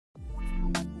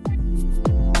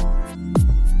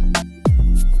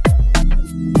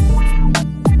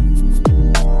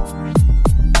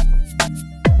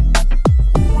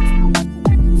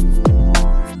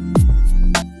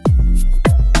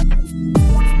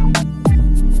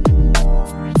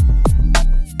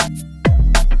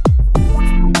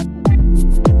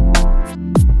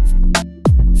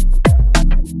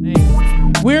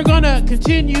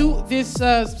continue this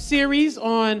series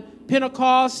on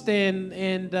Pentecost and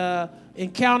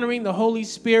encountering the Holy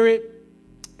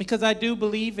Spirit, because I do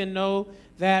believe and know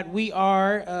that we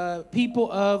are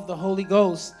people of the Holy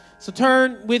Ghost. So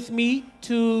turn with me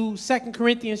to 2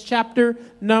 Corinthians chapter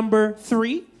number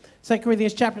 3. 2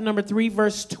 Corinthians chapter number 3,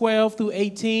 verse 12 through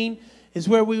 18 is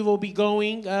where we will be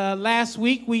going. Last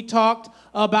week we talked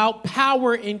about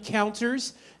power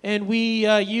encounters, and we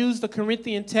used the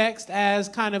Corinthian text as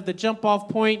kind of the jump-off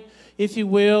point, if you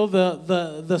will,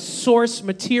 the source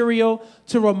material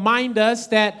to remind us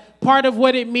that part of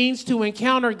what it means to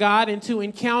encounter God and to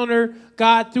encounter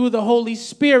God through the Holy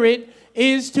Spirit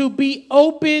is to be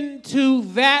open to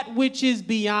that which is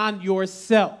beyond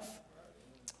yourself.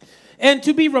 And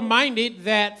to be reminded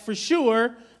that for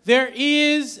sure there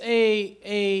is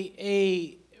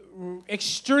a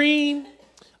extreme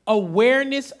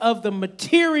awareness of the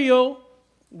material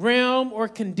realm or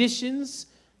conditions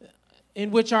in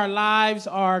which our lives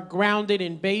are grounded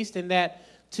and based, and that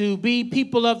to be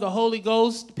people of the Holy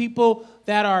Ghost, people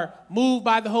that are moved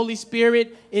by the Holy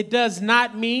Spirit, it does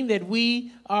not mean that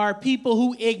we are people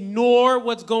who ignore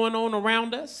what's going on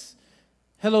around us.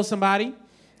 Hello, somebody.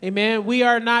 Amen. We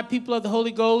are not people of the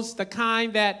Holy Ghost, the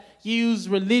kind that use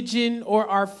religion or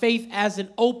our faith as an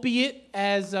opiate,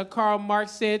 as Karl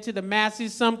Marx said to the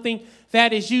masses, something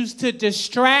that is used to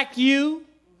distract you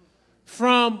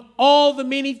from all the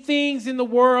many things in the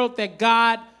world that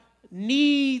God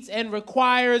needs and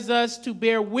requires us to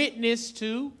bear witness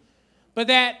to, but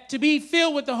that to be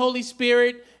filled with the Holy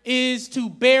Spirit is to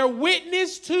bear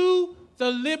witness to the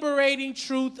liberating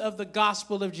truth of the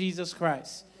gospel of Jesus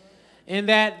Christ. And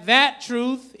that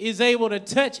truth is able to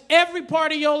touch every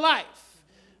part of your life,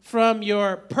 from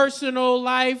your personal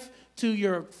life to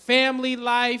your family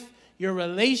life, your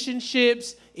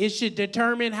relationships. It should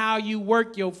determine how you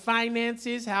work your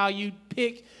finances, how you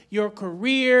pick your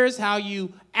careers, how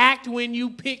you act when you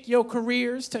pick your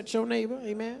careers. Touch your neighbor,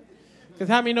 amen? Because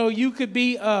how many know you could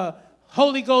be a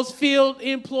Holy Ghost-filled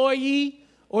employee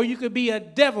or you could be a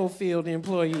devil-filled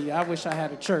employee? I wish I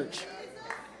had a church.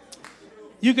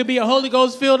 You could be a Holy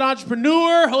Ghost-filled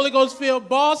entrepreneur, Holy Ghost-filled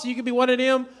boss. You could be one of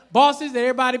them bosses that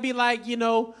everybody be like, you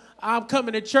know, I'm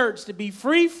coming to church to be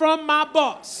free from my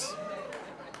boss.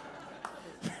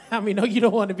 I mean, no, you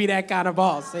don't want to be that kind of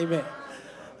boss. Amen.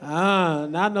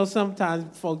 I know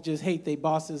sometimes folk just hate their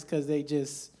bosses because they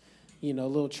just, you know, a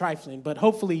little trifling. But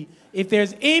hopefully, if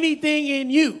there's anything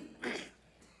in you,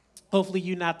 hopefully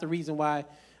you're not the reason why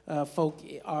folk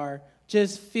are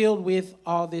just filled with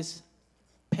all this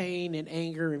pain and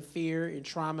anger and fear and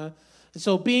trauma. And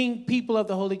so being people of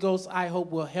the Holy Ghost, I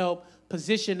hope, will help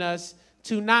position us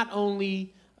to not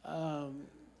only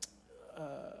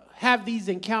have these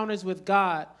encounters with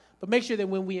God, but make sure that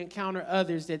when we encounter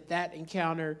others, that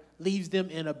encounter leaves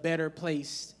them in a better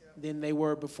place than they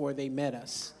were before they met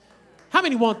us. How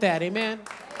many want that? Amen.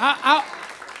 I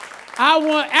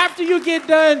want, after you get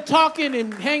done talking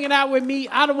and hanging out with me,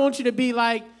 I don't want you to be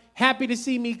like happy to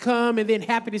see me come and then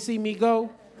happy to see me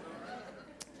go.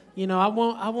 You know, I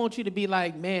want you to be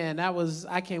like, man,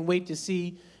 I can't wait to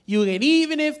see you. And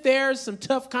even if there's some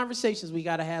tough conversations we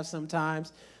got to have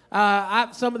sometimes,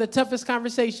 some of the toughest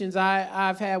conversations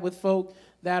I've had with folk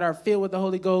that are filled with the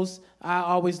Holy Ghost, I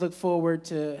always look forward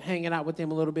to hanging out with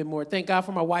them a little bit more. Thank God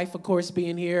for my wife, of course,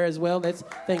 being here as well. Let's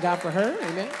thank God for her.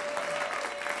 Amen.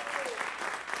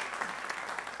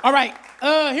 All right,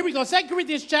 here we go. 2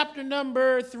 Corinthians chapter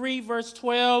number 3, verse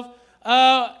 12.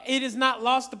 It is not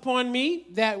lost upon me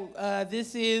that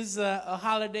this is a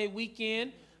holiday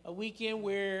weekend, a weekend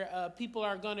where people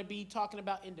are going to be talking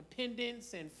about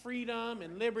independence and freedom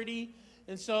and liberty.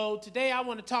 And so today I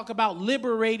want to talk about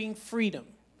liberating freedom.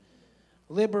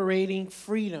 Liberating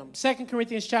freedom. 2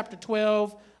 Corinthians chapter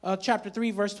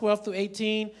 3, verse 12 through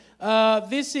 18.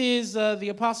 This is the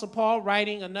Apostle Paul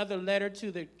writing another letter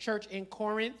to the church in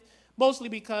Corinth, mostly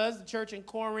because the church in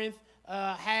Corinth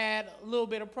had a little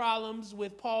bit of problems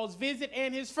with Paul's visit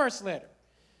and his first letter.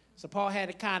 So Paul had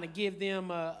to kind of give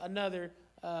them another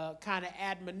kind of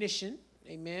admonition,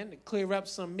 amen, to clear up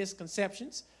some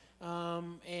misconceptions.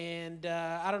 And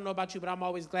I don't know about you, but I'm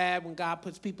always glad when God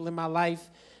puts people in my life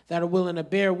that are willing to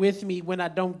bear with me when I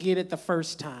don't get it the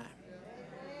first time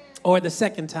or the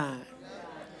second time.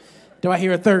 Do I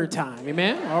hear a third time?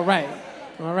 Amen? All right.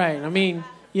 All right. I mean,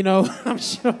 you know, I'm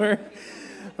sure.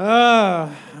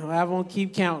 I won't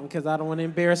keep counting because I don't want to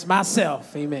embarrass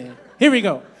myself. Amen. Here we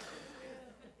go.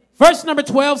 Verse number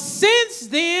 12. Since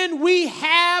then we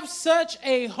have such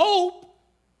a hope,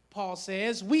 Paul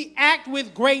says, we act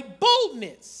with great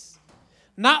boldness,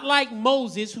 not like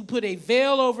Moses, who put a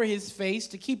veil over his face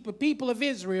to keep the people of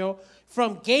Israel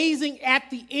from gazing at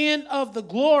the end of the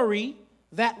glory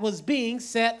that was being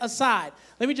set aside.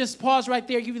 Let me just pause right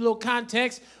there, give you a little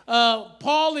context.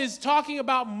 Paul is talking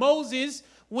about Moses.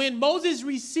 When Moses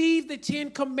received the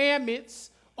 10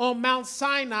 Commandments on Mount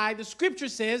Sinai, the scripture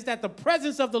says that the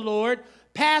presence of the Lord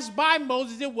passed by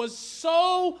Moses. It was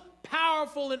so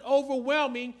powerful and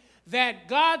overwhelming that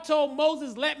God told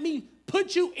Moses, let me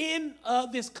put you in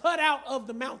this cutout of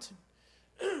the mountain.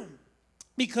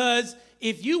 Because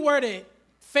if you were to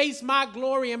face my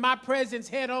glory and my presence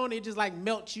head on, it just like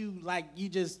melt you, like you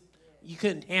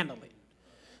couldn't handle it.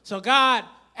 So God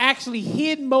actually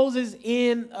hid Moses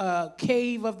in a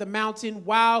cave of the mountain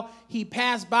while he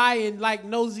passed by, and like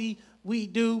nosy we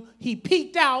do, he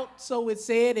peeked out, so it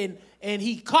said, and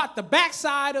he caught the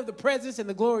backside of the presence and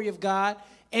the glory of God,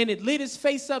 and it lit his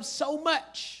face up so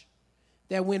much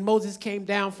that when Moses came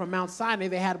down from Mount Sinai,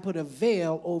 they had to put a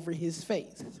veil over his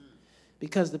face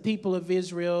because the people of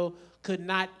Israel could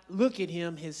not look at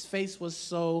him. His face was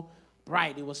so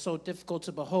bright. It was so difficult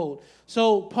to behold.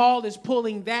 So Paul is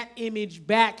pulling that image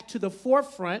back to the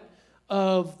forefront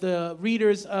of the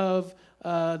readers of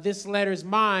this letter's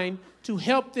mind to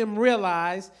help them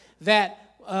realize that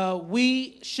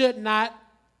we should not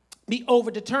be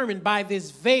overdetermined by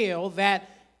this veil that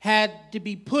had to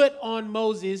be put on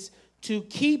Moses to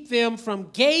keep them from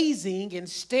gazing and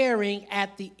staring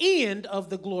at the end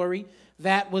of the glory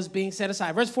that was being set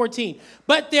aside. Verse 14,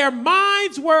 but their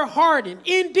minds were hardened,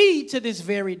 indeed, to this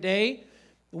very day.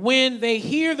 When they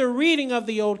hear the reading of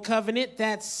the old covenant,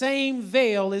 that same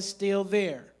veil is still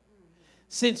there,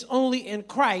 since only in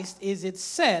Christ is it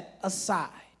set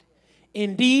aside.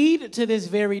 Indeed, to this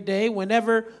very day,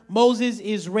 whenever Moses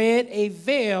is read, a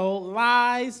veil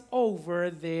lies over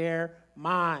their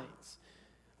minds.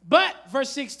 But,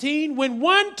 verse 16, when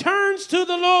one turns to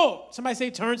the Lord, somebody say,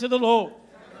 turn to the Lord.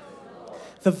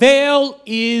 The veil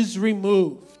is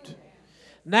removed.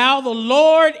 Now the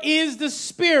Lord is the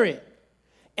Spirit,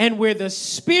 and where the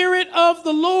Spirit of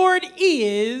the Lord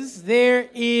is, there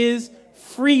is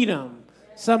freedom.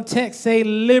 Some texts say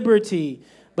liberty,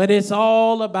 but it's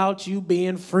all about you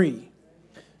being free.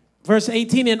 Verse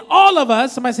 18, and all of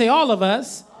us, somebody say all of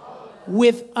us,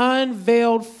 with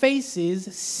unveiled faces,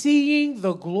 seeing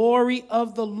the glory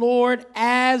of the Lord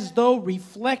as though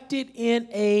reflected in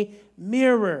a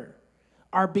mirror,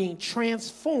 are being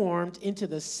transformed into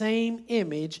the same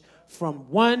image from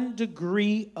one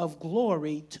degree of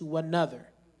glory to another.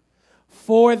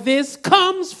 For this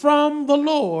comes from the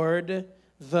Lord,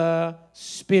 the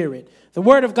Spirit. The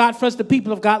word of God for us, the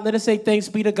people of God. Let us say thanks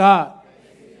be to God.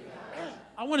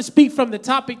 I want to speak from the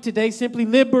topic today, simply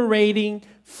liberating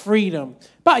freedom.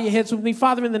 Bow your heads with me.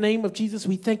 Father, in the name of Jesus,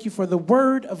 we thank you for the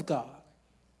word of God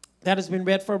that has been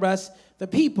read for us, the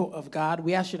people of God.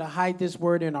 We ask you to hide this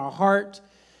word in our heart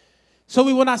so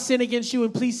we will not sin against you,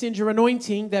 and please send your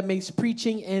anointing that makes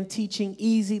preaching and teaching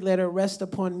easy. Let it rest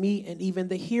upon me and even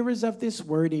the hearers of this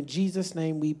word. In Jesus'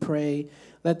 name we pray.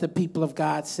 Let the people of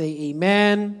God say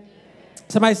amen.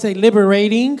 Somebody say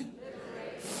liberating.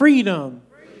 Freedom.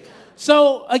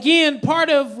 So again, part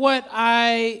of what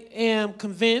I am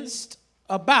convinced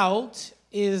about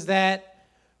is that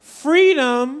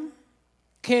freedom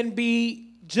can be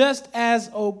just as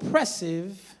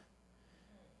oppressive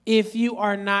if you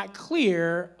are not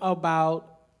clear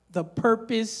about the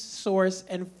purpose, source,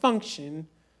 and function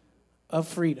of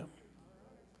freedom.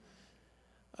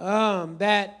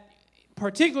 That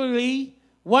particularly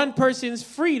one person's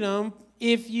freedom,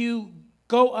 if you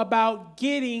go about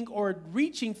getting or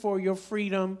reaching for your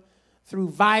freedom through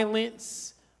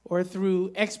violence or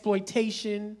through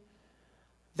exploitation,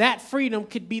 that freedom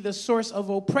could be the source of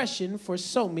oppression for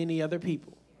so many other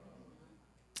people.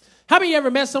 How many of you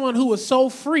ever met someone who was so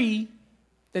free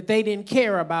that they didn't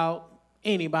care about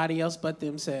anybody else but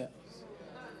themselves?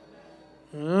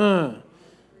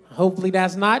 Hopefully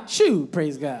that's not true,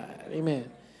 praise God. Amen.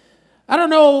 I don't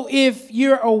know if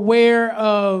you're aware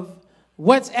of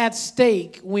what's at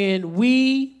stake when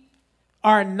we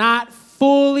are not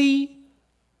fully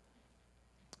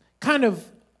kind of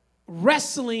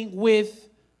wrestling with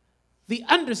the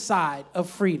underside of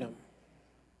freedom.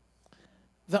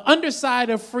 The underside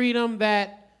of freedom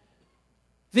that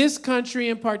this country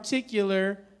in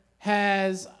particular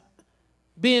has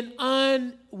been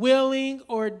unwilling,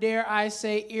 or dare I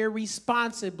say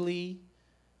irresponsibly,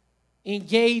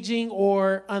 engaging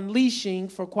or unleashing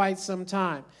for quite some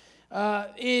time.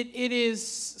 It is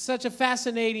such a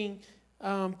fascinating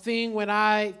thing when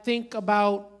I think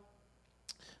about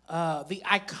the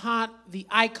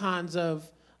icons of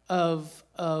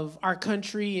our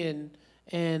country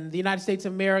and the United States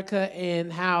of America,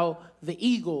 and how the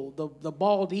eagle, the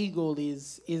bald eagle,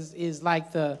 is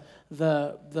like the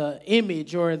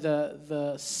image or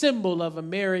the symbol of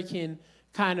American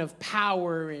kind of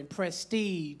power and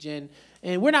prestige. And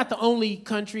we're not the only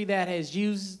country that has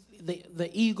used the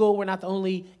eagle. We're not the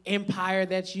only empire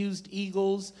that's used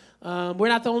eagles. We're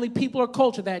not the only people or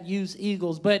culture that use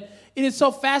eagles. But it is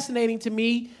so fascinating to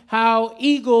me how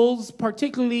eagles,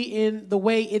 particularly in the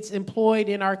way it's employed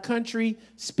in our country,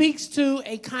 speaks to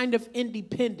a kind of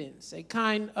independence, a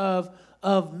kind of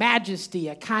majesty,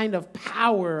 a kind of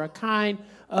power, a kind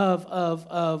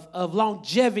of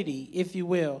longevity, if you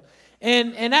will.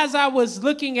 And as I was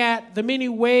looking at the many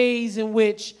ways in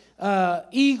which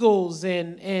eagles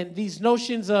and these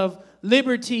notions of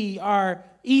liberty are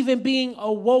even being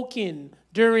awoken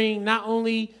during not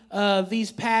only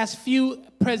these past few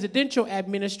presidential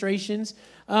administrations,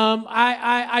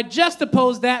 I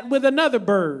juxtapose that with another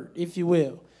bird, if you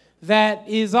will, that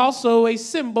is also a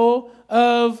symbol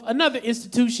of another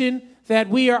institution that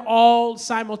we are all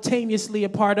simultaneously a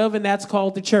part of, and that's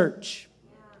called the church.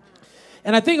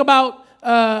 And I think about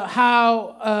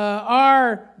how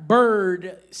our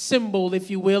bird symbol, if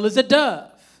you will, is a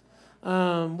dove,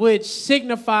 which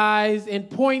signifies and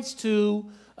points to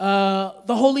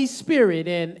the Holy Spirit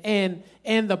and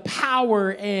the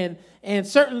power, and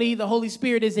certainly the Holy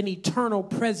Spirit is an eternal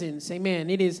presence. Amen.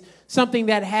 It is something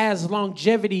that has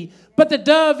longevity. But the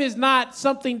dove is not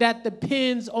something that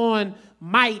depends on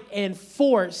might and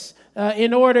force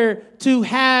in order to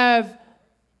have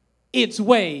its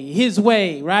way, his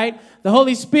way, right? The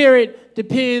Holy Spirit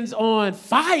depends on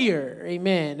fire,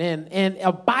 amen, and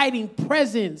abiding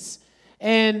presence,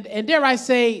 and dare I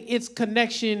say, its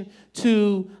connection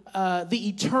to the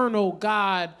eternal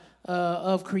God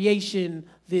of creation,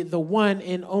 the one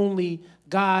and only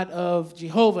God of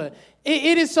Jehovah.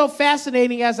 It is so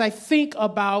fascinating as I think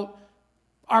about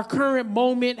our current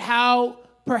moment, how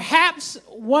perhaps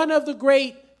one of the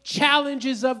great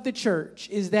challenges of the church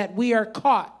is that we are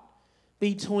caught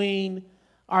between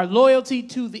our loyalty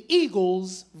to the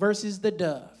eagles versus the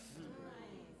dove.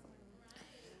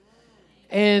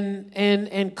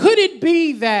 And could it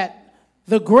be that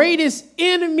the greatest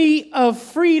enemy of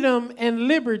freedom and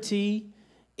liberty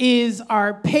is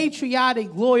our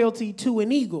patriotic loyalty to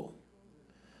an eagle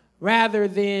rather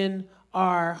than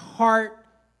our heart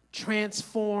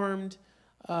transformed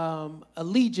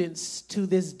allegiance to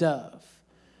this dove,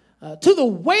 to the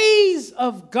ways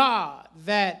of God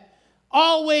that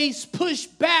always push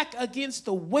back against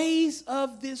the ways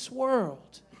of this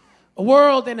world. A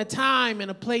world and a time and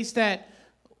a place that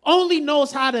only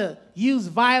knows how to use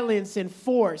violence and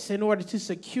force in order to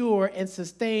secure and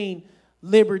sustain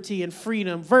liberty and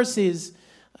freedom versus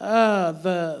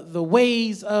the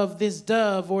ways of this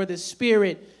dove or the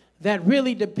spirit that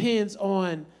really depends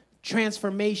on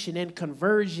transformation and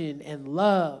conversion and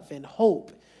love and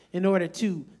hope in order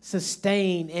to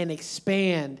sustain and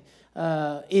expand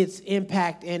its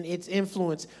impact and its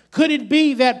influence. Could it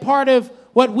be that part of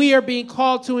what we are being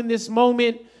called to in this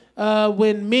moment,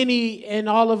 when many and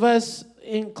all of us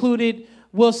included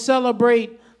will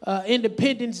celebrate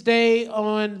Independence Day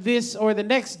on this or the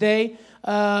next day,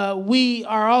 we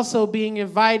are also being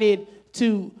invited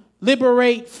to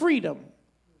liberate freedom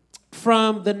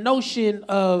from the notion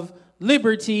of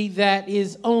liberty that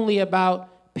is only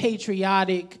about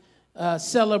patriotic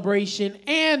celebration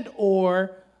and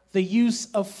or the use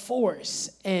of force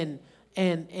and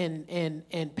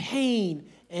pain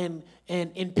and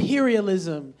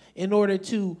imperialism in order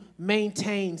to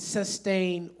maintain,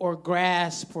 sustain, or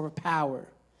grasp for power.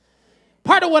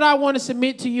 Part of what I want to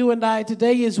submit to you and I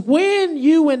today is when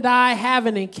you and I have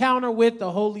an encounter with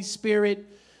the Holy Spirit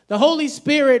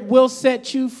will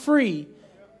set you free,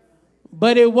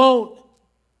 but it won't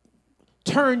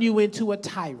turn you into a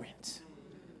tyrant.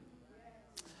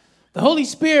 The Holy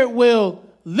Spirit will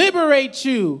liberate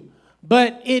you,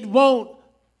 but it won't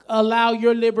allow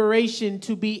your liberation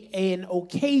to be an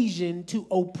occasion to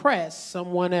oppress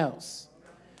someone else.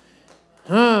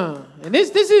 And this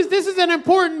is an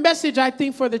important message, I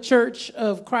think, for the Church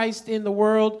of Christ in the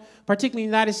world, particularly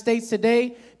in the United States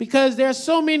today, because there are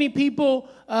so many people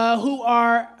who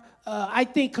are, I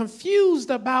think, confused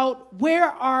about where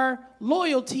our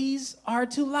loyalties are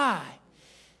to lie.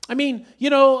 I mean,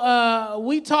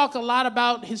 we talk a lot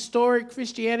about historic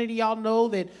Christianity. Y'all know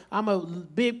that I'm a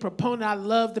big proponent. I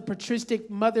love the patristic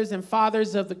mothers and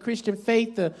fathers of the Christian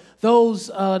faith, those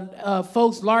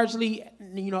folks largely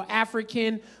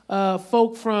African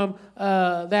folk from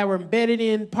that were embedded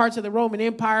in parts of the Roman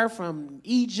Empire, from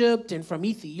Egypt and from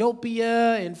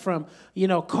Ethiopia and from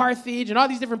Carthage and all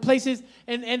these different places.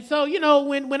 And so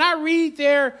when I read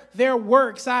their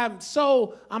works, I'm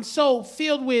so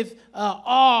filled with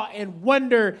awe and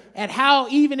wonder at how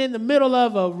even in the middle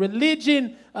of a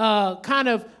religion kind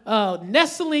of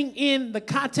nestling in the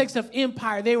context of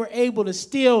empire, they were able to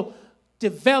still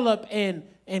develop and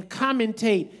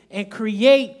commentate and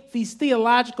create these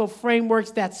theological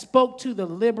frameworks that spoke to the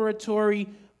liberatory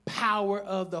power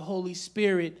of the Holy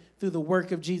Spirit through the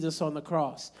work of Jesus on the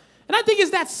cross. And I think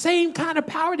it's that same kind of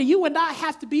power that you and I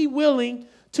have to be willing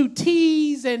to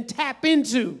tease and tap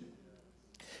into.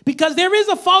 Because there is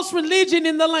a false religion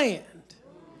in the land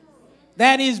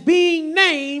that is being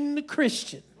named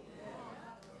Christian.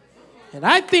 And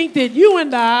I think that you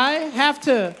and I have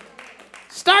to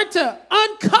start to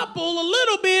uncouple a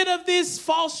little bit of this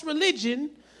false religion,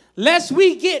 lest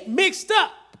we get mixed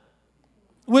up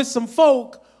with some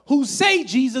folk who say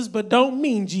Jesus but don't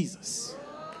mean Jesus.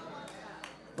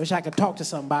 Wish I could talk to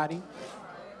somebody.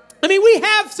 I mean, we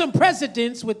have some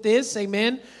precedents with this,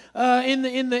 amen. Is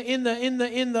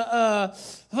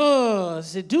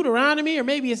it Deuteronomy, or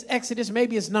maybe it's Exodus,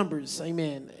 maybe it's Numbers,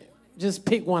 amen. Just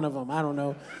pick one of them. I don't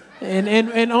know.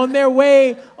 And on their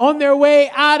way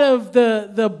out of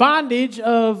the bondage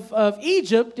of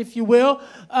Egypt, if you will,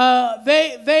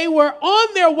 they were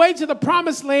on their way to the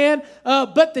promised land,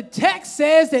 but the text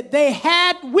says that they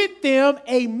had with them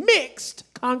a mixed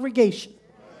congregation.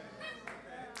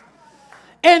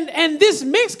 And this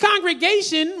mixed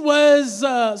congregation was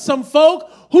some folk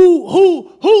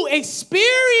who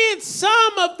experienced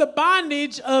some of the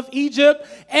bondage of Egypt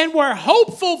and were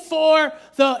hopeful for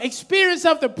the experience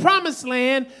of the promised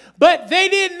land, but they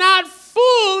did not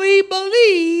fully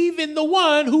believe in the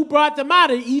one who brought them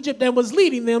out of Egypt and was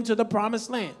leading them to the promised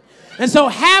land. And so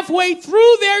halfway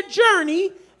through their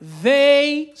journey,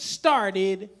 they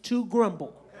started to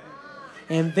grumble.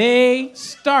 And they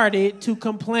started to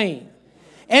complain.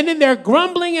 And in their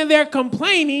grumbling and their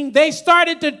complaining, they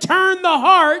started to turn the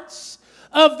hearts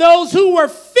of those who were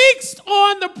fixed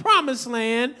on the promised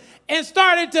land and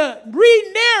started to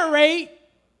re-narrate.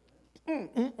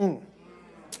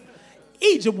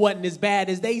 Egypt wasn't as bad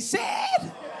as they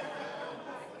said.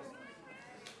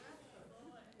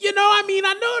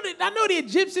 I know the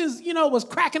Egyptians, was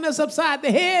cracking us upside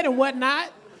the head and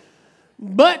whatnot.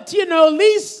 But, at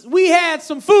least we had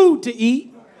some food to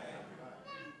eat.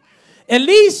 At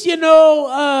least,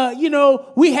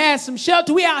 we had some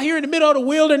shelter. We out here in the middle of the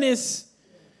wilderness,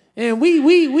 and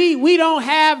we don't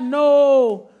have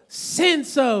no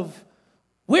sense of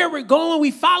where we're going.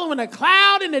 We following a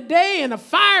cloud in the day and a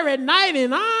fire at night,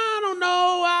 and I don't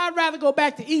know, I'd rather go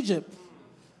back to Egypt.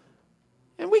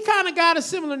 And we kind of got a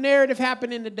similar narrative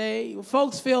happening today.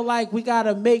 Folks feel like we got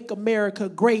to make America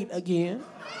great again.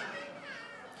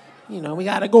 We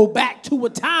got to go back to a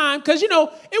time, because, it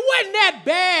wasn't that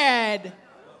bad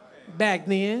back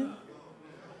then.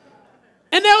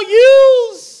 And they'll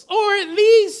use, or at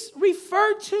least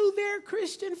refer to, their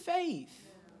Christian faith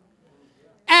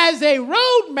as a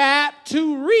roadmap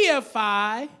to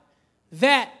reify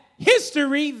that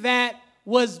history that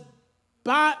was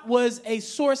a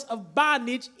source of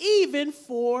bondage even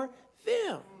for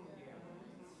them.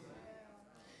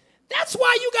 That's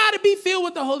why you got to be filled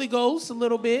with the Holy Ghost a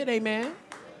little bit, amen.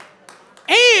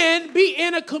 And be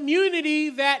in a community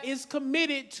that is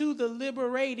committed to the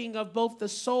liberating of both the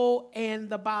soul and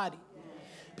the body.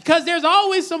 Because there's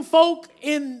always some folk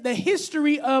in the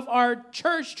history of our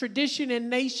church tradition and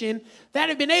nation that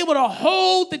have been able to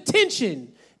hold the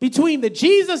tension between the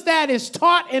Jesus that is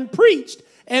taught and preached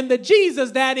and the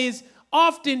Jesus that is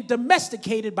often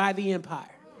domesticated by the empire.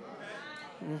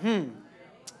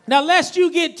 Now, lest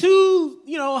you get too,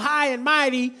 high and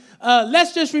mighty,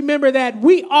 let's just remember that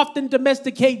we often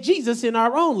domesticate Jesus in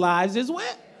our own lives as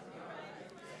well.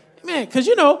 Man, because,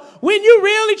 when you're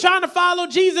really trying to follow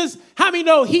Jesus, how many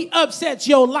know he upsets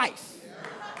your life?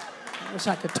 I wish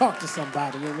I could talk to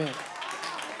somebody, amen.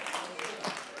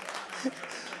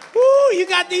 Ooh, you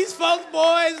got these folks,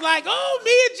 boys, like, oh,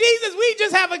 me and Jesus, we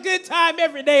just have a good time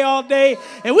every day, all day.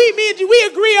 And me and you, we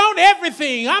agree on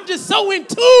everything. I'm just so in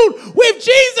tune with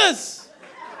Jesus.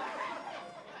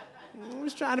 I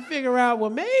was trying to figure out, well,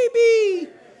 maybe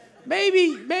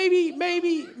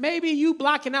you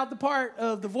blocking out the part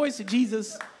of the voice of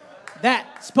Jesus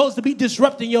that's supposed to be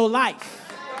disrupting your life.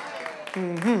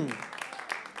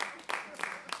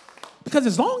 Because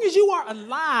as long as you are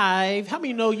alive, how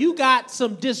many know you got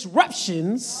some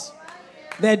disruptions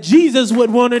that Jesus would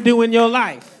want to do in your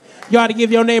life? You ought to give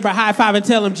your neighbor a high five and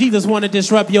tell him Jesus want to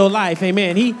disrupt your life.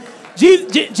 Amen.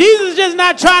 Jesus is just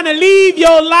not trying to leave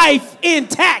your life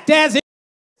intact as it.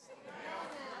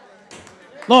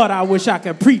 Lord, I wish I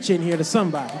could preach in here to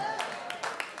somebody.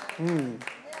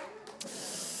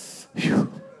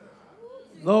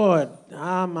 Lord,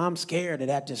 I'm scared of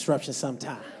that disruption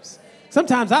sometimes.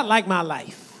 Sometimes I like my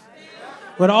life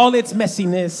with all its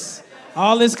messiness,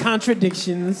 all its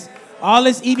contradictions, all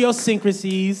its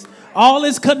idiosyncrasies, all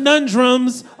its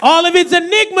conundrums, all of its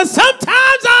enigmas. Sometimes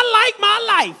I like my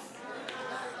life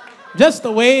just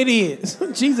the way it is.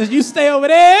 Jesus, you stay over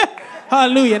there.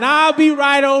 Hallelujah. And I'll be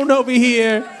right on over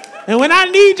here. And when I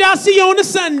need you, I'll see you on a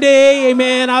Sunday.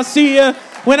 Amen. I'll see you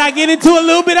when I get into a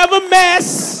little bit of a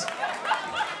mess.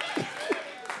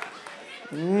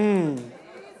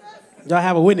 Y'all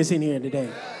have a witness in here today.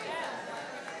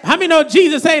 How many know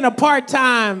Jesus ain't a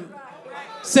part-time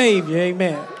savior?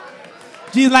 Amen.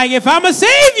 Jesus like, if I'm a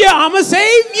savior, I'm going to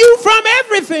save you from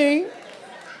everything.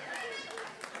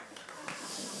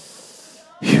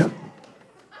 Whew.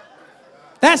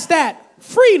 That's that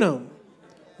freedom.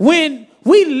 When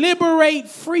we liberate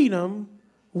freedom,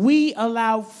 we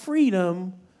allow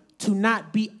freedom to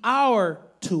not be our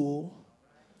tool,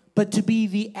 but to be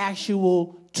the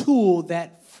actual tool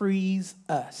that frees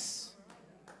us.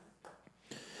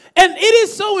 And it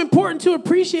is so important to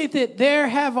appreciate that there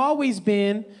have always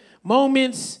been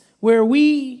moments where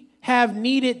we have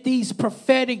needed these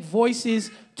prophetic voices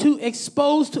to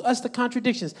expose to us the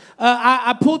contradictions.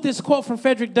 I pulled this quote from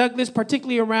Frederick Douglass,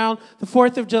 particularly around the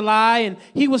 4th of July, and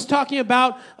he was talking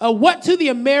about what to the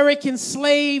American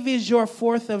slave is your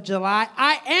 4th of July?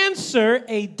 I answer,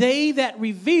 a day that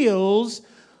reveals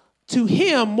to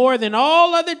him more than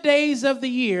all other days of the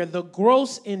year the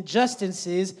gross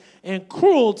injustices and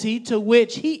cruelty to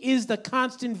which he is the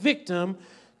constant victim.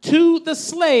 To the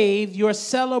slave, your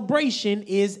celebration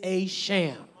is a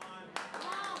sham.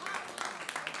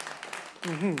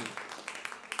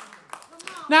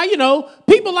 Now, you know,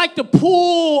 people like to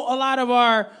pull a lot of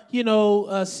our,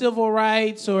 civil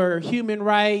rights or human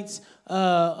rights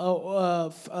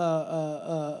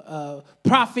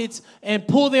prophets and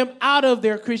pull them out of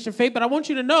their Christian faith. But I want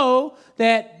you to know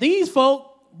that these folk,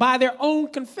 by their own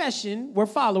confession, were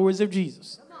followers of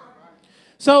Jesus.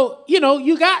 So,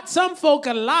 you got some folk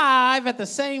alive at the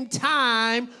same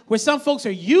time where some folks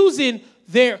are using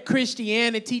their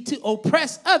Christianity to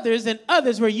oppress others, and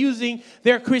others were using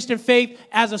their Christian faith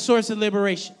as a source of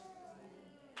liberation.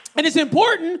 And it's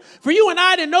important for you and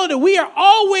I to know that we are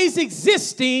always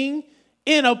existing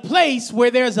in a place where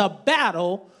there's a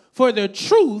battle for the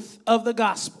truth of the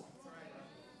gospel.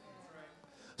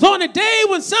 So on a day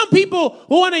when some people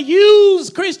want to use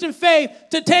Christian faith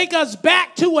to take us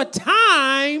back to a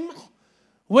time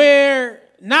where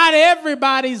not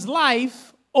everybody's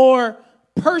life or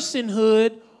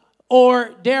personhood,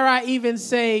 or dare I even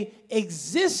say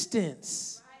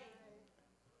existence,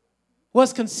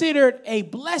 was considered a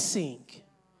blessing,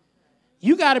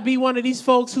 you got to be one of these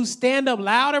folks who stand up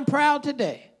loud and proud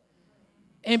today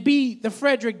and be the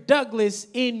Frederick Douglass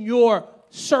in your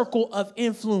circle of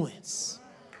influence.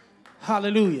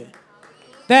 Hallelujah.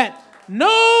 That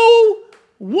no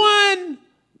one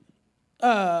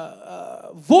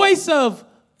voice of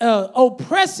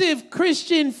oppressive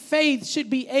Christian faith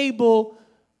should be able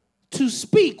to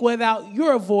speak without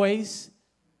your voice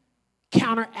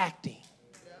counteracting,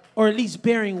 or at least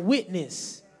bearing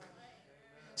witness.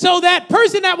 So that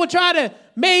person that will try to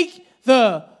make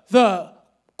the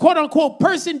quote-unquote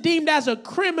person deemed as a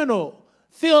criminal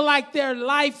feel like their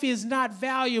life is not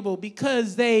valuable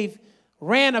because they've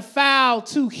ran afoul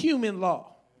to human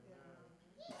law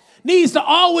needs to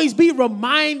always be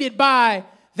reminded by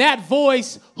that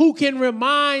voice who can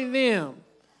remind them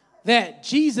that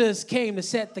Jesus came to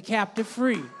set the captive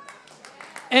free,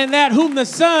 and that whom the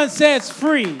Son sets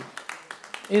free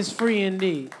is free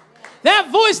indeed. That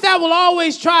voice that will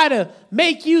always try to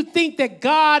make you think that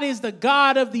God is the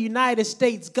God of the United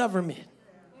States government.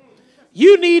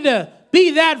 You need to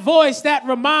be that voice that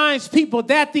reminds people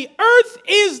that the earth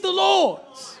is the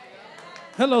Lord's.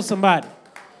 Hello, somebody.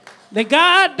 That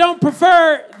God don't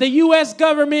prefer the U.S.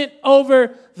 government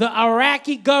over the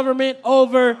Iraqi government,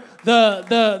 over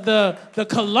the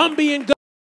Colombian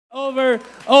government,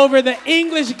 over the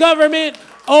English government,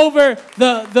 over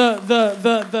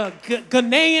the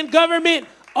Ghanaian government.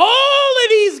 All of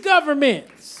these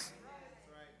governments,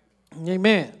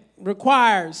 amen,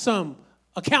 require some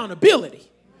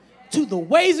accountability to the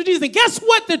ways of Jesus. And guess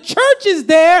what? The church is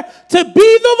there to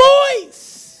be the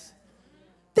voice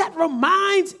that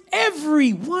reminds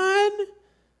everyone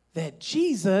that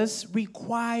Jesus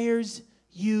requires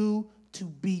you to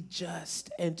be just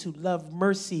and to love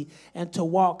mercy and to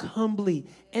walk humbly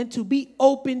and to be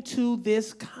open to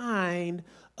this kind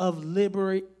of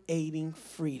liberating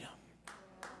freedom.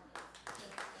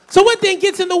 So what then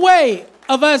gets in the way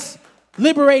of us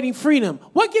liberating freedom?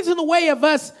 What gets in the way of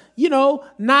us,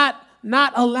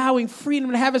 not allowing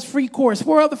freedom to have its free course?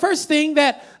 Well, the first thing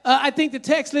that I think the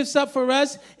text lifts up for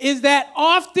us is that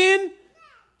often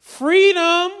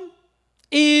freedom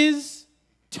is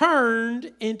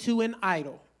turned into an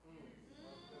idol.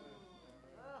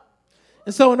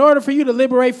 And so in order for you to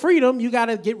liberate freedom, you got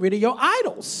to get rid of your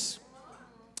idols.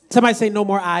 Somebody say no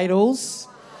more idols.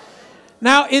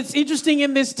 Now, it's interesting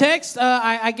in this text,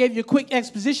 I gave you a quick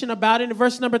exposition about it in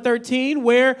verse number 13,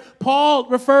 where Paul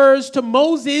refers to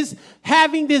Moses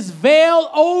having this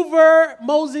veil over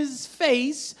Moses'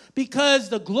 face because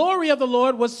the glory of the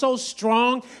Lord was so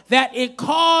strong that it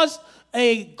caused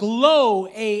a glow,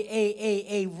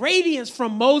 a radiance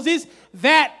from Moses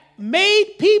that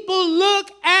made people look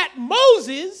at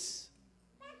Moses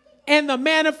and the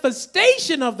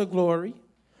manifestation of the glory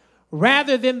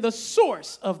rather than the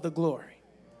source of the glory.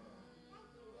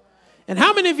 And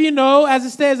how many of you know, as it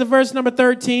says in verse number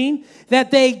 13,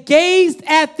 that they gazed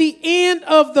at the end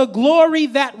of the glory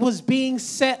that was being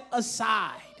set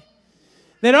aside?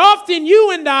 That often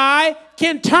you and I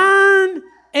can turn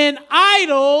an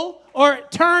idol or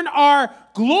turn our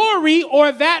glory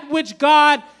or that which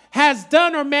God has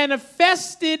done or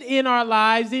manifested in our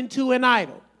lives into an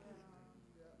idol.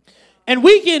 And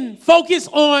we can focus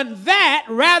on that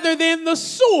rather than the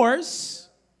source.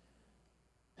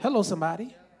 Hello,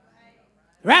 somebody.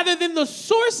 Rather than the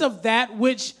source of that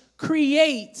which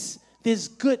creates this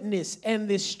goodness and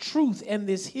this truth and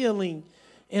this healing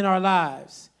in our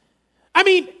lives. I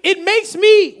mean, it makes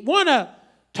me want to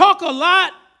talk a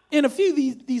lot in a few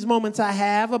of these moments I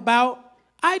have about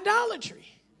idolatry.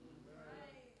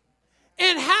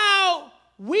 And how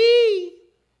we,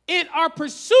 in our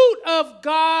pursuit of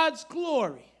God's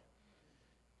glory,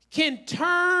 can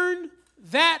turn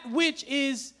that which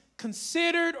is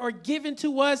considered or given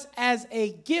to us as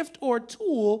a gift or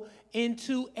tool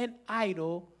into an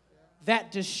idol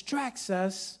that distracts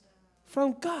us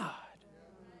from God.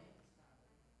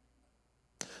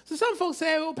 So some folks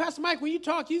say, well, Pastor Mike, when you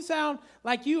talk, you sound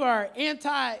like you are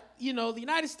anti, the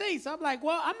United States. I'm like,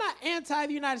 well, I'm not anti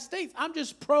the United States. I'm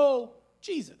just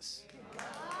pro-Jesus.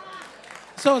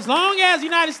 So as long as the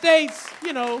United States,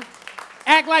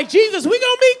 act like Jesus, we're going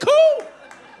to be cool.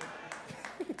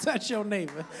 Touch your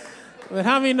neighbor. But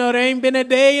how many know there ain't been a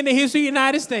day in the history of the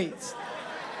United States?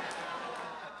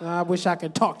 I wish I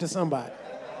could talk to somebody.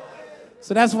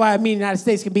 So that's why the United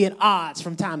States can be at odds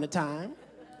from time to time.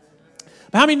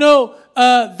 But how many know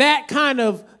that kind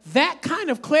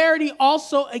of clarity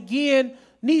also, again,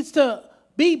 needs to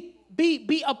be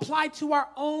applied to our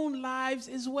own lives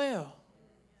as well?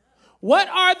 What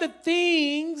are the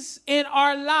things in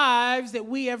our lives that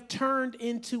we have turned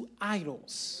into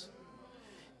idols?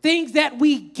 Things that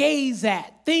we gaze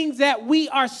at, things that we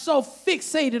are so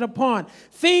fixated upon,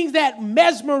 things that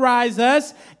mesmerize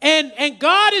us, and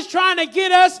God is trying to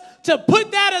get us to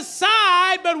put that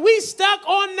aside, but we stuck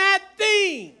on that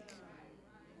thing.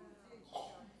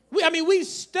 We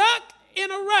stuck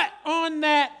in a rut on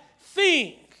that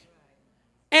thing.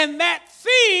 And that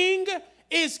thing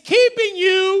is keeping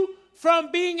you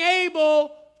from being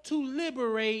able to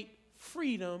liberate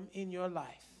freedom in your life.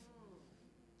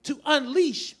 To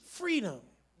unleash freedom.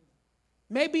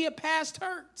 Maybe a past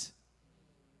hurt.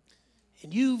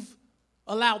 And you've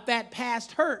allowed that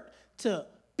past hurt to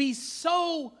be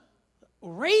so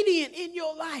radiant in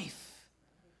your life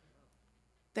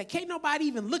that can't nobody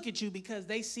even look at you because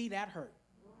they see that hurt.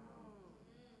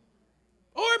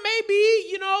 Or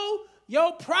maybe,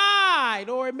 your pride,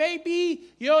 or it may be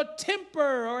your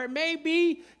temper, or it may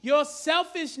be your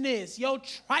selfishness, your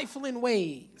trifling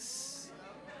ways.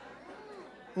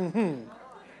 I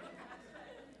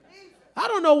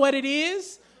don't know what it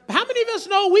is, but how many of us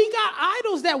know we got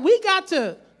idols that we got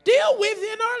to deal with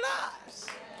in our lives?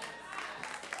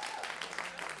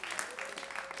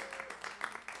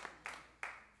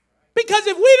 Because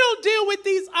if we don't deal with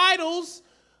these idols,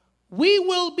 we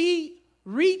will be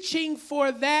reaching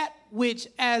for that which,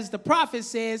 as the prophet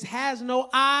says, has no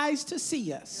eyes to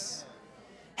see us,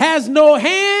 has no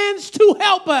hands to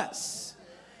help us.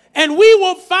 And we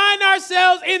will find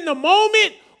ourselves in the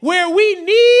moment where we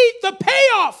need the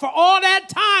payoff for all that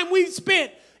time we've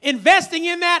spent investing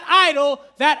in that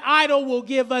idol will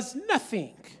give us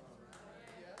nothing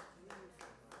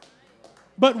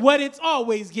but what it's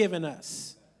always given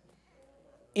us,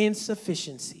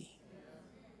 insufficiency.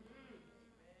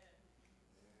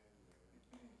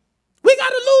 We got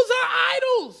to lose our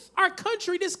idols, our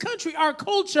country, our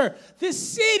culture, this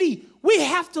city, we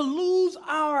have to lose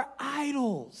our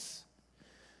idols.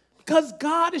 Because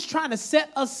God is trying to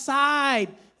set aside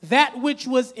that which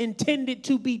was intended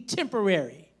to be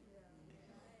temporary.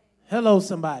 Hello,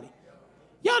 somebody.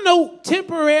 Y'all know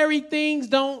temporary things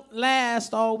don't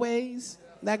last always.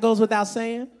 That goes without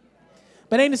saying.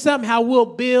 But ain't it something how we'll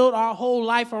build our whole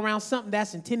life around something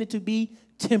that's intended to be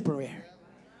temporary?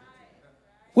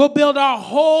 We'll build our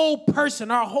whole person,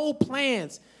 our whole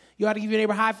plans. You ought to give your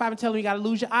neighbor a high five and tell them you got to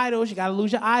lose your idols. You got to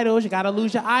lose your idols. You got to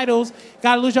lose your idols. You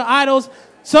got to lose your idols.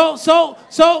 So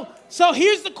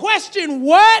here's the question.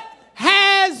 What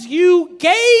has you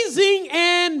gazing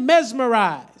and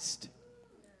mesmerized?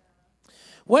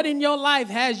 What in your life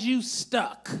has you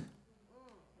stuck?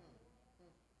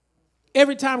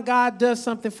 Every time God does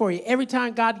something for you, every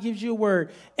time God gives you a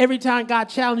word, every time God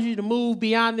challenges you to move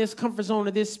beyond this comfort zone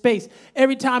or this space,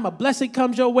 every time a blessing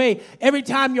comes your way, every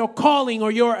time your calling or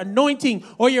your anointing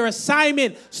or your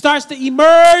assignment starts to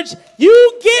emerge,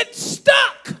 you get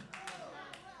stuck.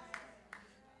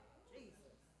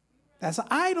 That's an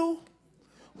idol.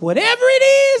 Whatever it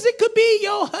is, it could be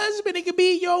your husband, it could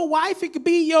be your wife, it could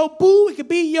be your boo, it could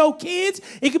be your kids,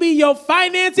 it could be your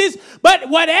finances, but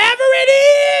whatever it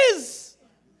is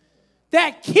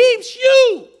that keeps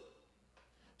you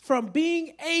from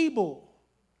being able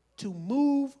to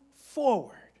move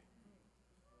forward,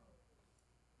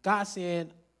 God saying,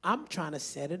 I'm trying to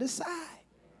set it aside.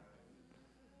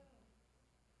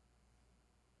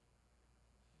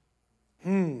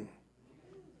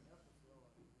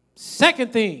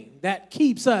 Second thing that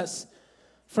keeps us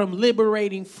from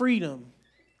liberating freedom,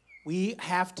 we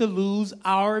have to lose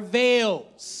our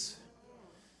veils.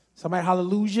 Somebody holler,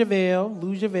 lose your veil,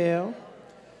 lose your veil.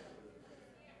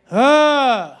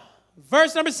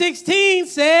 Verse number 16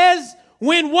 says,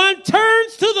 when one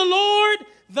turns to the Lord,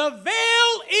 the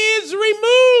veil is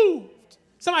removed.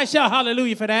 Somebody shout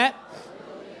hallelujah for that.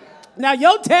 Hallelujah. Now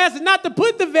your task is not to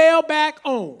put the veil back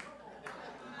on.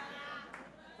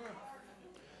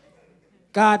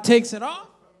 God takes it off.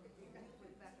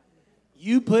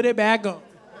 You put it back on.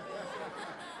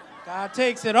 God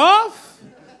takes it off.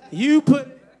 You put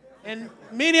it. And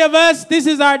many of us, this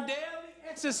is our daily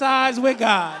exercise with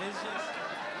God. It's just...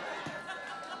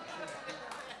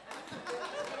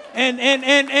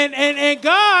 And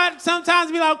God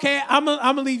sometimes be like, okay, I'm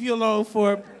gonna leave you alone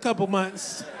for a couple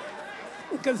months.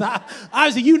 Because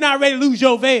obviously you're not ready to lose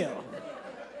your veil.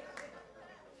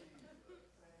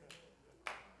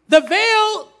 The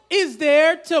veil is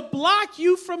there to block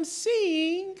you from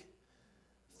seeing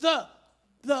the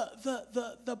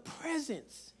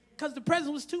presence, because the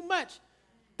presence was too much.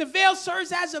 The veil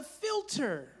serves as a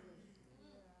filter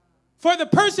for the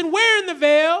person wearing the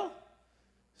veil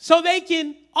so they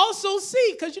can also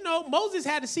see, because, you know, Moses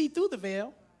had to see through the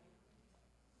veil.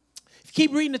 If you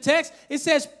keep reading the text, it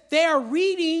says they are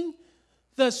reading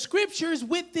the scriptures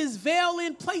with this veil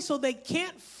in place so they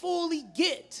can't fully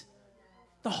get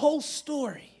the whole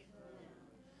story.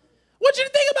 I want you to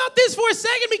think about this for a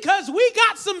second, because we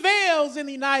got some veils in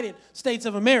the United States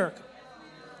of America.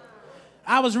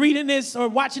 I was reading this or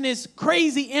watching this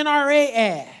crazy NRA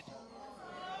ad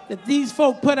that these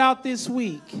folk put out this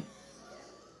week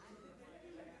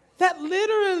that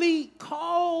literally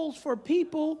calls for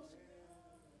people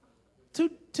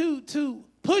to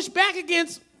push back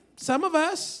against some of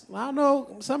us. I don't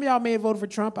know, some of y'all may have voted for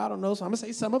Trump, I don't know, so I'm going to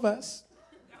say some of us,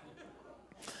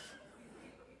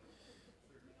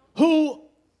 who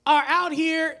are out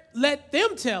here, let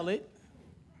them tell it,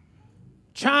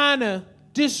 trying to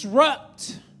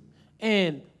disrupt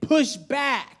and push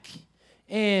back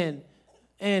and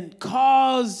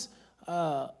cause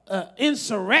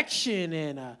insurrection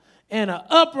and an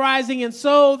uprising. And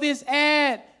so this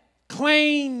ad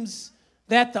claims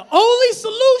that the only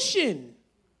solution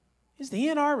is the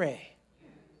NRA,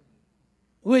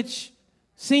 which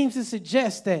seems to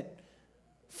suggest that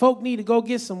folk need to go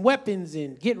get some weapons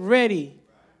and get ready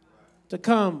to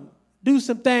come do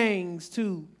some things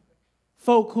to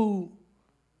folk who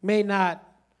may not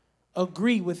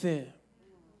agree with them.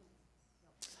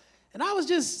 And I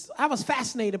was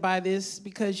fascinated by this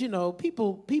because, you know,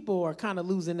 people are kind of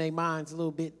losing their minds a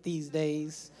little bit these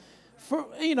days.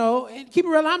 You know, and keep it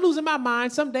real, I'm losing my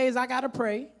mind. Some days I got to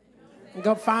pray and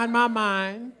go find my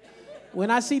mind. When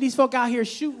I see these folk out here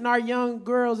shooting our young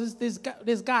girls, this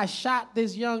guy shot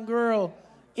this young girl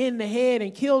in the head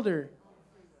and killed her.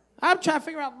 I'm trying to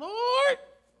figure out, Lord,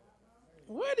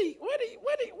 what are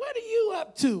you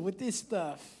up to with this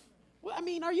stuff? Well, I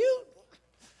mean,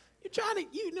 you're trying to,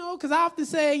 you know, because I often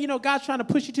say, you know, God's trying to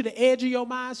push you to the edge of your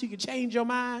mind so you can change your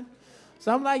mind.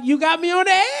 So I'm like, you got me on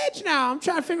the edge now. I'm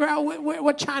trying to figure out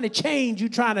what kind of change you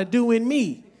trying to do in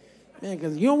me. Man,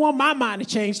 because you don't want my mind to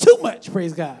change too much,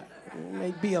 praise God. It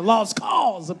may be a lost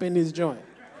cause up in this joint.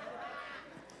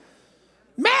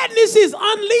 Madness is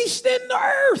unleashed in the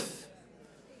earth.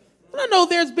 I know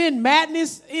there's been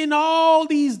madness in all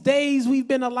these days we've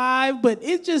been alive, but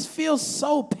it just feels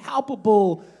so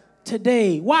palpable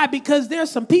today. Why? Because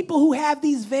there's some people who have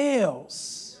these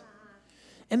veils.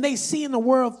 And they see in the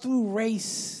world through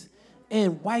race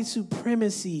and white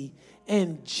supremacy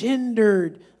and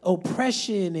gendered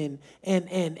oppression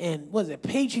and was it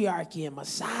patriarchy and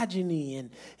misogyny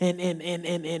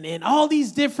and all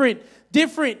these different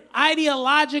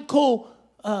ideological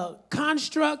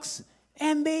constructs,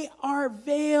 and they are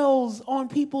veils on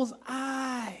people's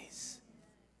eyes.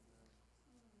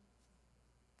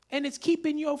 And it's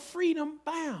keeping your freedom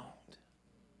bound.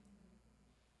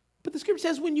 But the scripture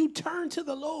says when you turn to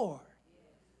the Lord,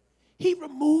 he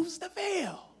removes the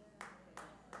veil.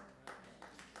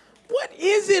 What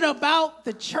is it about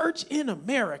the church in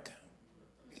America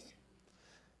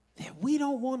that we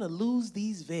don't want to lose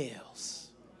these veils?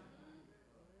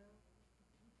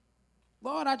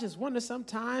 Lord, I just wonder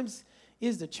sometimes,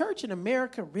 is the church in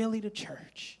America really the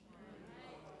church?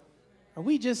 Are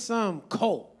we just some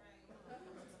cult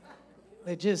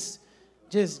that just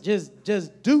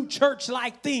do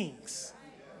church-like things?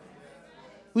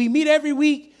 We meet every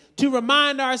week to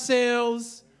remind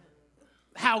ourselves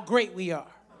how great we are,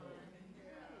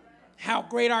 how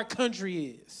great our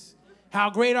country is, how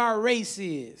great our race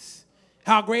is,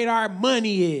 how great our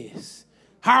money is,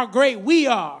 how great we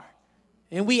are.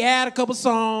 And we add a couple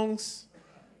songs.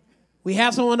 We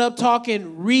have someone up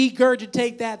talking,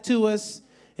 regurgitate that to us,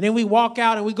 and then we walk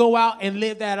out and we go out and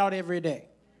live that out every day.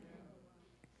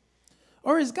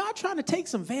 Or is God trying to take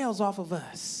some veils off of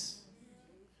us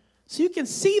so you can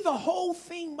see the whole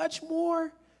thing much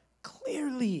more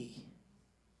clearly?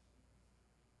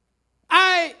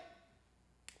 I,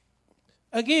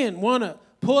 again, want to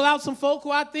pull out some folk who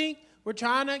I think we're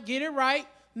trying to get it right.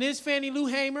 And this Fannie Lou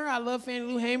Hamer. I love Fannie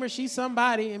Lou Hamer. She's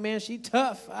somebody, and man, she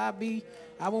tough. I wouldn't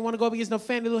want to go up against no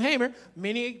Fannie Lou Hamer.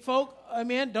 Many folk,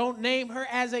 don't name her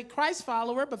as a Christ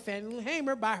follower, but Fannie Lou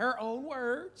Hamer, by her own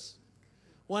words,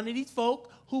 one of these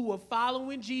folk who were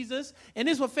following Jesus. And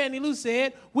this is what Fannie Lou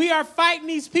said: we are fighting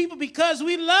these people because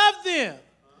we love them.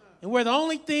 And we're the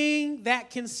only thing that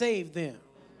can save them.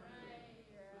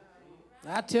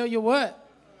 I tell you what,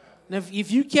 if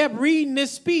you kept reading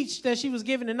this speech that she was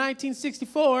giving in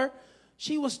 1964,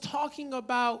 she was talking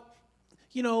about,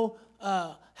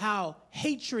 how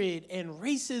hatred and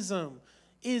racism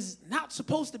is not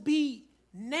supposed to be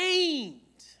named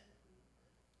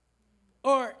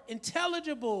or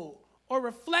intelligible or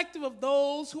reflective of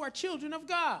those who are children of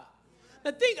God.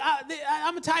 Now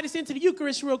I'm going to tie this into the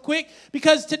Eucharist real quick,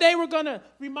 because today we're going to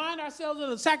remind ourselves of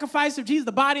the sacrifice of Jesus,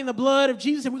 the body and the blood of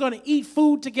Jesus, and we're going to eat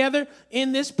food together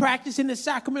in this practice, in this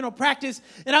sacramental practice.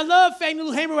 And I love Fannie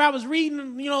Lou Hamer. I was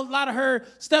reading, a lot of her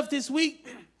stuff this week,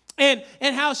 and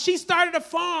how she started a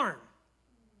farm.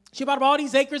 She bought all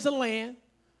these acres of land,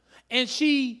 and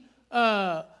she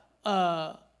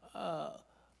allowed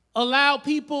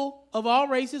people of all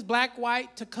races, black,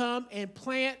 white, to come and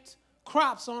plant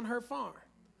crops on her farm.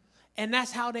 And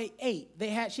that's how they ate.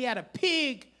 She had a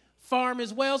pig farm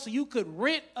as well, so you could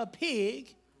rent a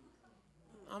pig.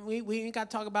 We ain't got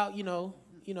to talk about,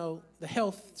 the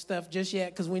health stuff just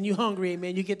yet, because when you're hungry,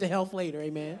 amen, you get the health later,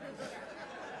 amen.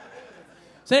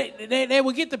 So they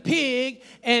would get the pig,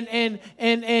 and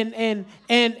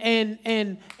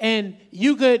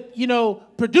you could,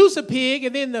 produce a pig,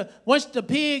 and then once the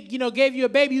pig, gave you a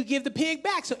baby, you give the pig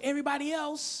back, so everybody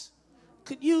else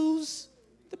could use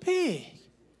the pig.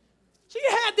 So you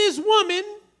had this woman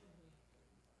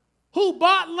who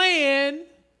bought land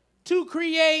to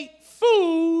create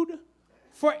food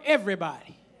for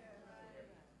everybody.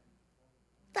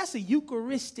 That's a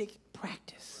Eucharistic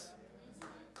practice.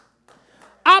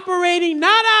 Operating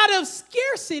not out of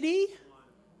scarcity,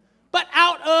 but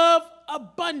out of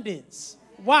abundance.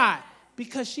 Why?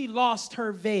 Because she lost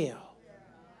her veil.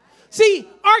 See,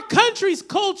 our country's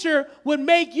culture would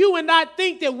make you and I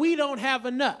think that we don't have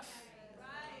enough.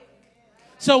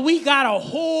 So we got to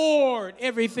hoard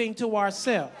everything to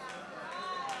ourselves.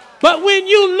 But when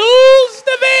you lose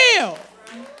the veil,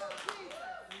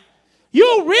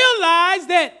 you'll realize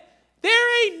that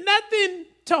there ain't nothing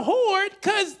to hoard,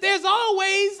 because there's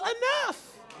always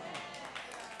enough.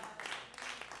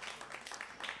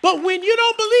 But when you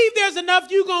don't believe there's enough,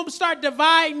 you're going to start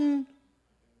dividing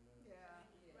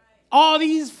all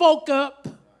these folk up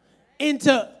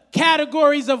into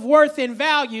categories of worth and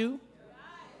value.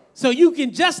 So you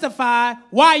can justify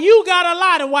why you got a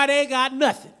lot and why they got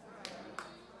nothing.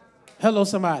 Hello,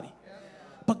 somebody.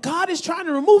 But God is trying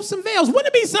to remove some veils. Wouldn't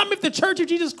it be something if the Church of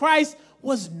Jesus Christ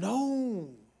was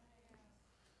known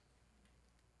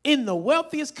in the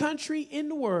wealthiest country in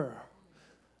the world?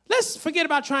 Let's forget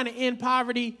about trying to end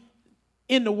poverty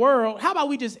in the world. How about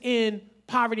we just end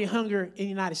poverty and hunger in the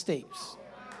United States?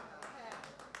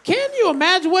 Can you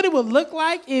imagine what it would look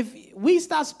like if we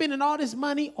stopped spending all this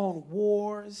money on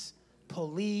wars,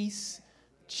 police,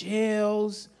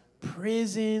 jails,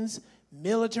 prisons,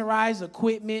 militarized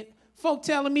equipment? Folk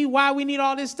telling me why we need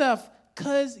all this stuff.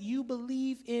 Because you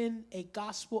believe in a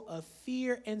gospel of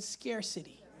fear and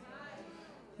scarcity,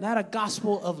 not a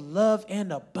gospel of love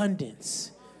and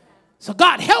abundance. So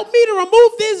God, help me to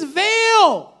remove this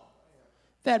veil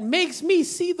that makes me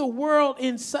see the world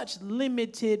in such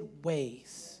limited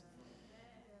ways.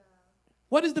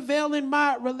 What is the veil in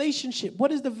my relationship?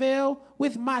 What is the veil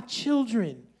with my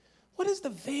children? What is the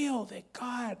veil that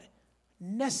God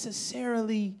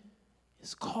necessarily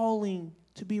is calling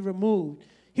to be removed?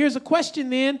 Here's a question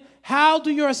then. How do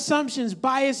your assumptions,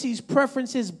 biases,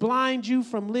 preferences blind you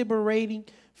from liberating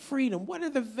freedom? What are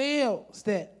the veils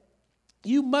that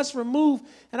you must remove?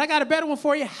 And I got a better one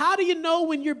for you. How do you know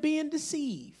when you're being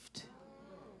deceived?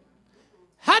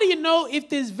 How do you know if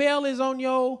this veil is on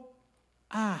your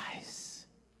eyes?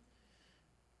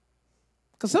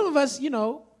 Because some of us,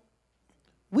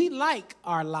 we like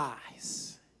our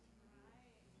lies.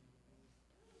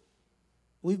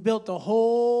 We've built a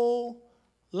whole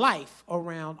life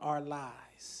around our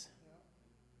lies.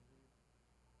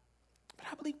 But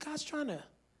I believe God's trying to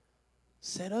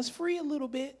set us free a little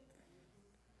bit.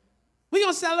 We're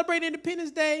going to celebrate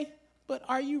Independence Day, but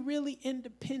are you really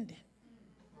independent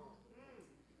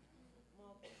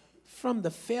from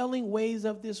the failing ways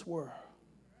of this world?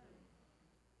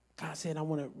 God said, I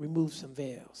want to remove some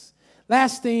veils.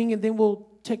 Last thing, and then we'll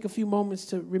take a few moments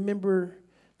to remember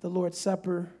the Lord's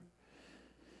Supper.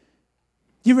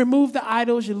 You remove the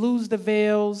idols, you lose the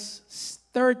veils.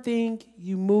 Third thing,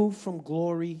 you move from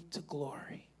glory to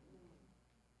glory.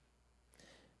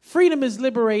 Freedom is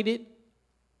liberated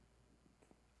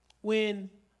when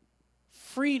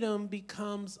freedom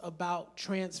becomes about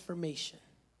transformation.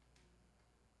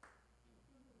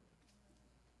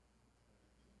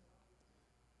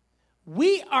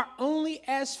 We are only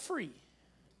as free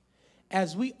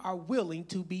as we are willing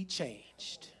to be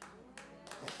changed.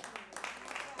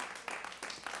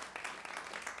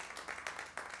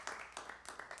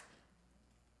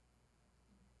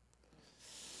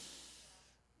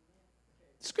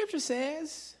 Scripture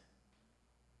says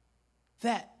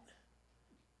that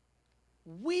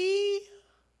we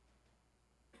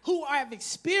who have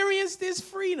experienced this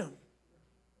freedom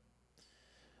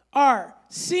are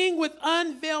seeing with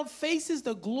unveiled faces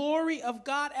the glory of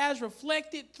God as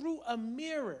reflected through a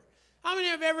mirror. How many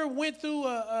have ever went through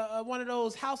one of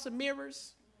those house of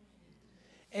mirrors?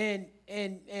 And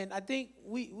I think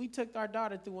we took our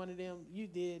daughter through one of them. You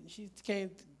did. She came.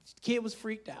 The kid was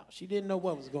freaked out. She didn't know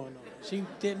what was going on. She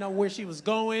didn't know where she was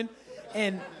going.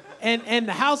 And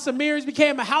the house of mirrors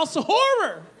became a house of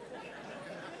horror,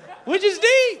 which is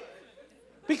deep.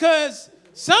 Because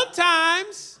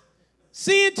sometimes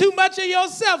seeing too much of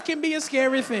yourself can be a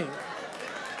scary thing.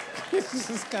 It's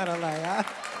just kind of like,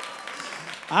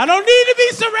 I don't need to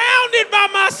be surrounded by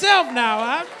myself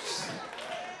now.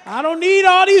 I don't need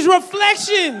all these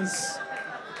reflections.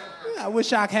 I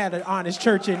wish I had an honest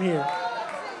church in here.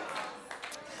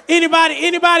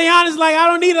 Anybody honest? Like, I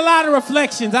don't need a lot of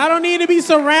reflections. I don't need to be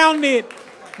surrounded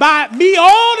by me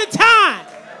all the time.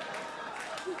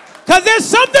 Because there's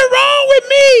something wrong with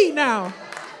me now.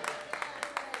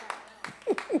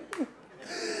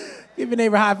 Give your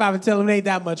neighbor a high five and tell him it ain't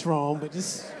that much wrong, but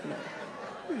just,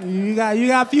 you got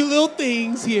a few little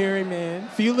things here, amen.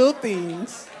 A few little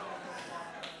things.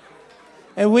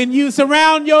 And when you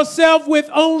surround yourself with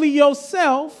only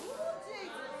yourself,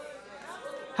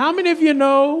 how many of you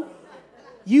know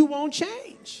you won't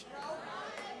change?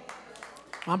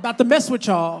 I'm about to mess with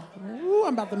y'all. Ooh,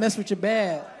 I'm about to mess with you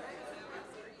bad.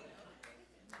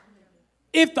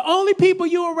 If the only people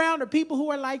you're around are people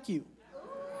who are like you,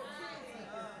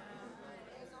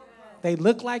 they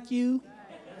look like you,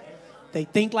 they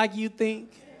think like you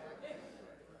think,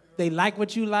 they like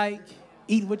what you like,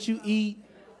 eat what you eat,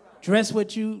 dress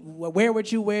what you, wear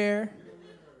what you wear,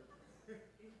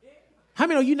 how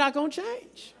many know you're not going to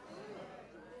change?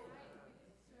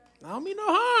 I don't mean no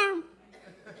harm.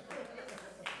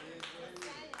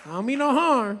 I don't mean no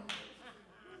harm.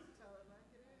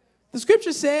 The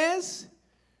scripture says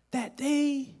that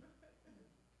they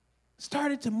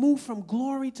started to move from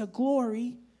glory to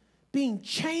glory being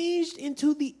changed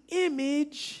into the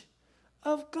image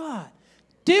of God.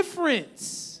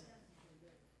 Difference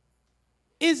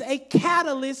is a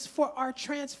catalyst for our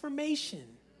transformation.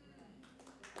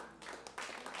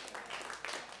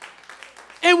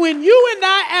 And when you and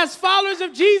I, as followers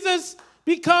of Jesus,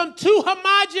 become too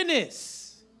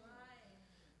homogenous,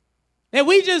 that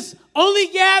we just only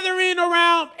gathering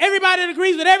around everybody that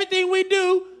agrees with everything we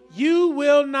do, you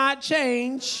will not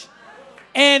change.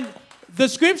 And the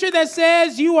scripture that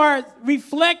says you are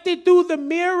reflected through the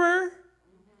mirror,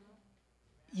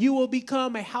 you will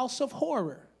become a house of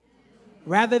horror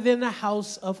rather than a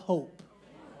house of hope.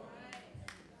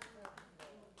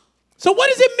 So what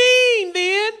does it mean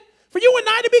then for you and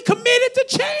I to be committed to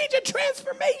change and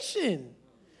transformation?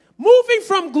 Moving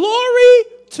from glory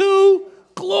to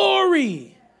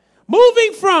glory.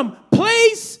 Moving from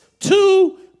place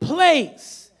to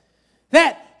place.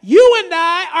 That you and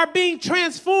I are being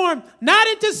transformed, not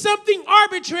into something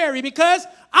arbitrary, because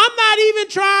I'm not even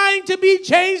trying to be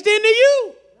changed into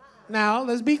you. Now,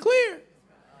 let's be clear.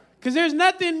 Because there's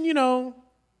nothing, you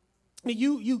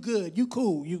good, you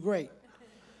cool, you great.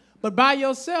 But by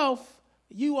yourself,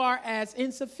 you are as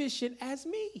insufficient as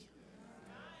me.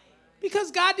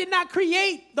 Because God did not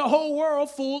create the whole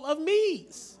world full of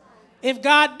me's. If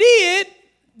God did,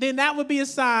 then that would be a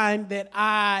sign that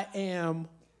I am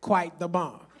quite the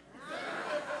bomb.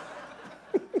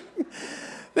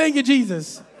 Thank you,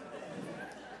 Jesus.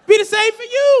 Be the same for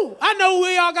you. I know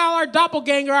we all got our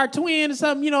doppelganger, our twin or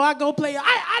something. I go play.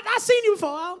 I seen you before.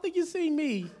 I don't think you seen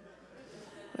me.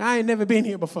 I ain't never been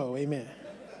here before. Amen.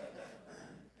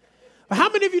 But how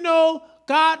many of you know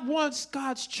God wants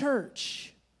God's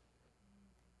church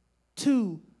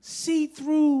to see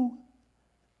through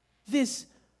this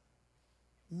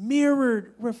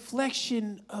mirrored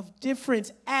reflection of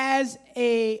difference as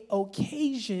an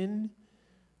occasion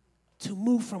to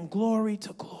move from glory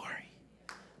to glory.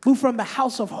 Move from the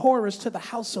house of horrors to the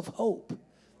house of hope.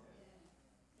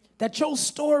 That your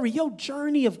story, your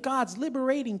journey of God's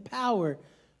liberating power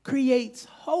creates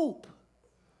hope.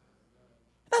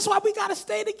 That's why we got to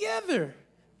stay together.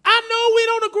 I know we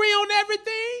don't agree on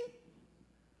everything,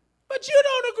 but you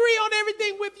don't agree on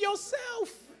everything with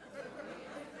yourself.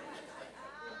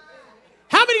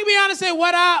 How many can be honest and say,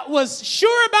 what I was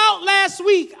sure about last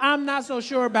week, I'm not so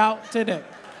sure about today?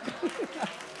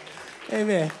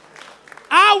 Amen.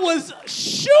 I was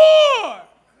sure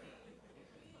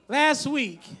last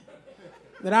week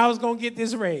that I was going to get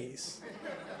this raise.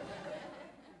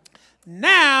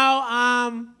 Now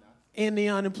I'm in the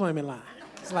unemployment line.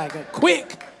 It's like a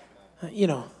quick,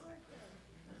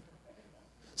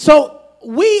 So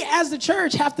we as the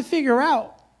church have to figure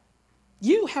out,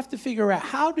 you have to figure out,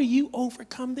 how do you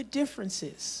overcome the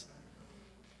differences?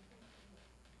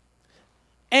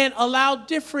 And allow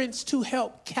difference to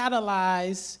help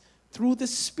catalyze through the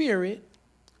Spirit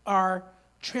our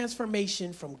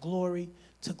transformation from glory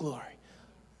to glory.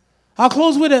 I'll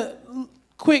close with a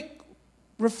quick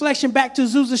reflection back to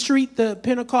Azusa Street, the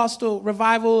Pentecostal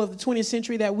revival of the 20th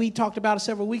century that we talked about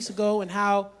several weeks ago, and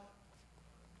how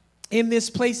in this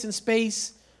place and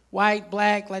space, white,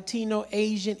 black, Latino,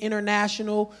 Asian,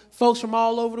 international, folks from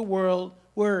all over the world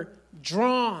were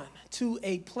drawn to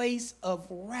a place of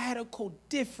radical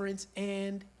difference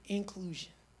and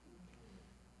inclusion.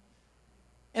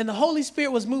 And the Holy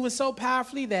Spirit was moving so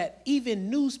powerfully that even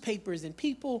newspapers and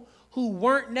people who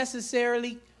weren't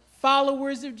necessarily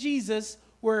followers of Jesus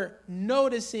were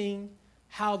noticing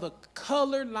how the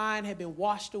color line had been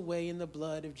washed away in the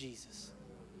blood of Jesus.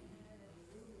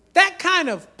 That kind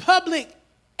of public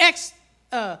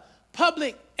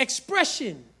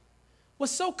expression was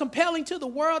so compelling to the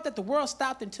world that the world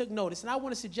stopped and took notice. And I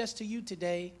want to suggest to you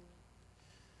today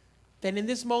that in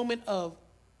this moment of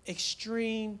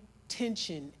extreme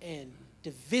tension and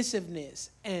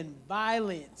divisiveness and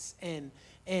violence and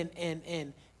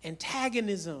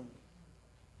antagonism,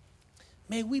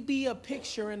 may we be a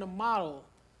picture and a model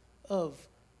of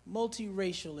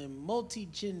multiracial and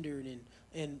multi-gendered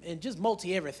and just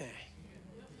multi-everything.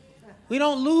 We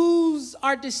don't lose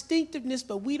our distinctiveness,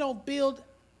 but we don't build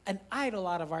an idol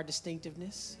out of our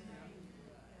distinctiveness.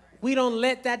 We don't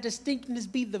let that distinctiveness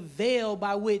be the veil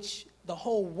by which the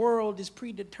whole world is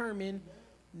predetermined,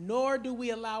 nor do we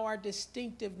allow our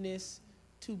distinctiveness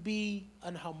to be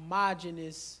an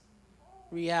homogeneous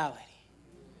reality.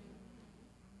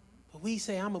 But we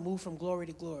say, I'm going to move from glory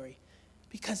to glory.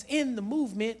 Because in the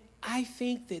movement, I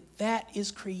think that that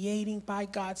is creating by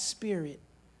God's Spirit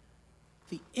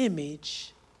the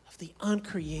image of the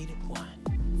uncreated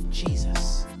one,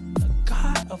 Jesus, the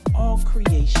God of all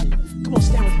creation. Come on,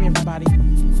 stand with me, everybody.